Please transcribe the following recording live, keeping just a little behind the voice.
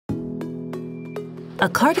A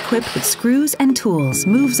cart equipped with screws and tools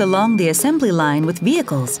moves along the assembly line with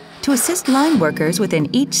vehicles to assist line workers within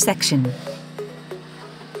each section.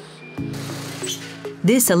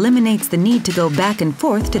 This eliminates the need to go back and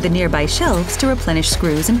forth to the nearby shelves to replenish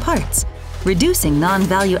screws and parts, reducing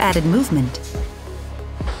non-value-added movement.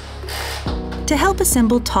 To help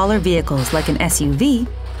assemble taller vehicles like an SUV,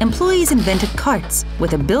 employees invented carts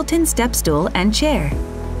with a built-in step stool and chair.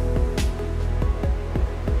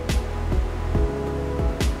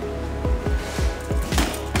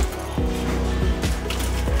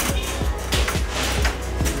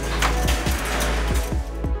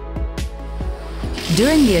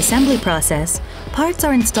 During the assembly process, parts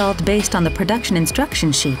are installed based on the production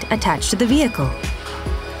instruction sheet attached to the vehicle.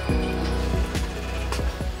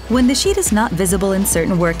 When the sheet is not visible in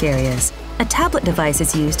certain work areas, a tablet device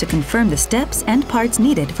is used to confirm the steps and parts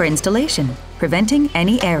needed for installation, preventing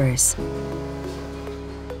any errors.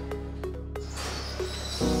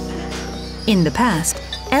 In the past,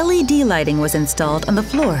 LED lighting was installed on the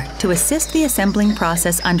floor to assist the assembling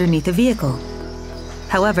process underneath the vehicle.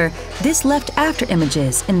 However, this left after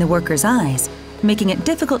images in the worker's eyes, making it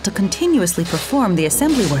difficult to continuously perform the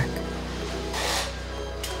assembly work.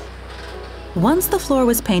 Once the floor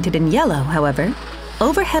was painted in yellow, however,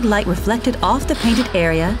 overhead light reflected off the painted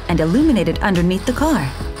area and illuminated underneath the car.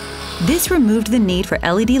 This removed the need for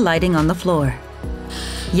LED lighting on the floor.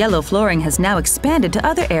 Yellow flooring has now expanded to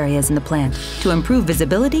other areas in the plant to improve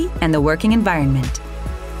visibility and the working environment.